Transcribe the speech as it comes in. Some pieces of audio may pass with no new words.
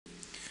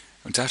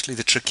Undoubtedly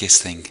the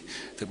trickiest thing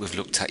that we've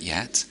looked at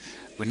yet.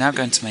 We're now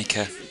going to make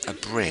a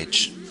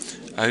bridge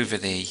over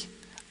the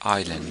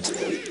island,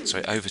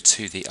 over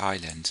to the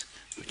island,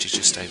 which is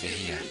just over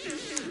here.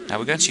 Now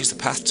we're going to use the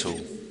path tool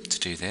to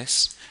do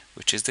this,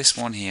 which is this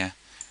one here,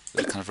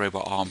 with a kind of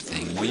robot arm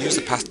thing. We'll use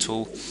the path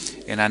tool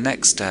in our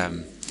next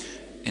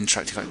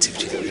interactive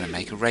activity that we're going to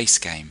make, a race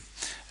game.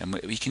 And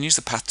we can use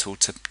the path tool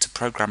to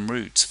program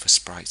routes for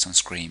sprites on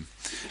screen.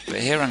 But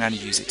here I'm going to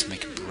use it to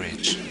make a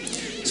bridge.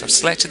 So I've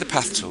selected the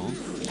path tool,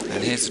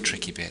 and here's the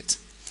tricky bit.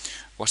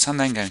 What I'm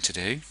then going to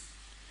do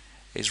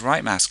is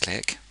right mouse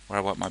click where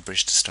I want my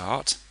bridge to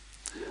start,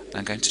 and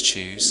I'm going to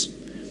choose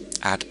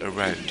add a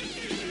road.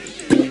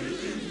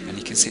 And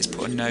you can see it's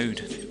put a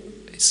node,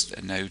 it's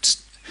a node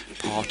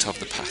part of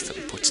the path that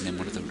we're putting in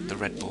one of the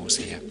red balls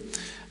here.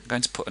 I'm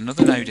going to put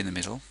another node in the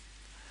middle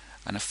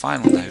and a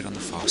final node on the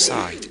far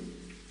side.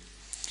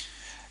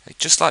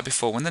 Just like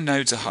before, when the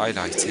nodes are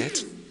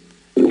highlighted,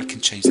 we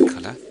can change the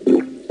colour.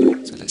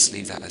 So let's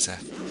leave that as a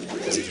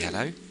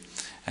yellow.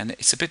 And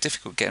it's a bit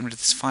difficult getting rid of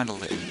this final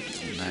little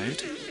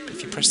node, but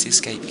if you press the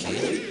escape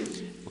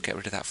key, we'll get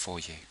rid of that for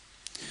you.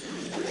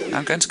 Now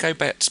I'm going to go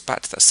back to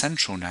that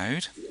central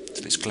node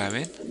till it's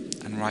glowing,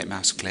 and right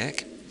mouse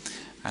click,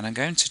 and I'm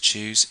going to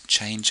choose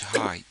change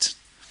height.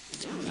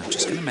 And I'm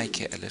just going to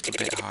make it a little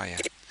bit higher.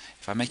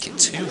 If I make it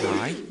too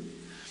high,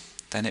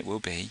 then it will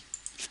be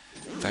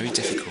very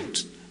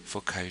difficult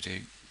for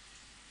Kodu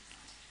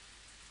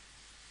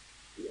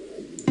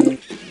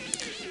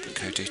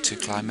to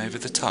climb over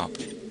the top.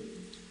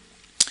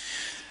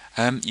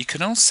 You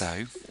can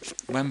also,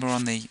 when we're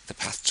on the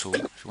path tool,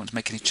 if you want to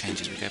make any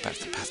changes, we go back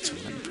to the path tool.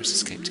 Let me press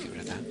escape to get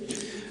rid of that.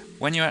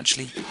 When you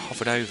actually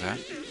hovered over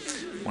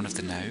one of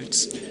the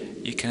nodes,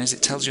 you can, as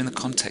it tells you in the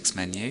context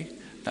menu,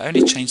 not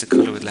only change the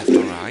colour with left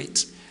or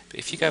right, but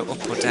if you go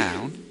up or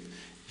down,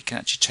 you can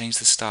actually change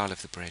the style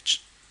of the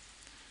bridge.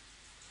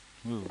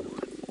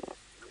 Ooh.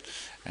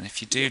 And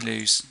if you do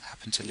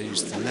happen to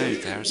lose the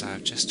node there, as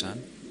I've just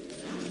done,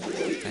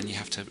 then you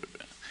have to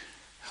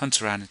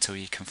hunt around until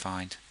you can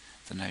find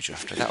the node you're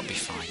after. That'll be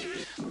fine.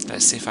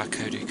 Let's see if our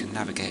Kodu can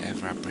navigate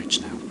over our bridge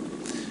now,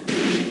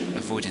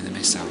 avoiding the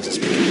missiles as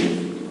we go.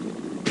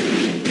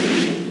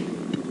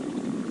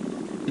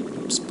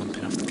 Oops,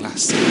 bumping off the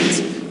glass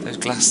sides. Those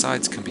glass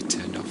sides can be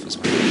turned off as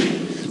well, so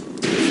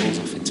it falls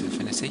off into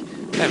infinity.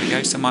 There we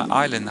go, so my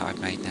island that I've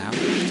made now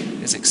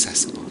is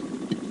accessible.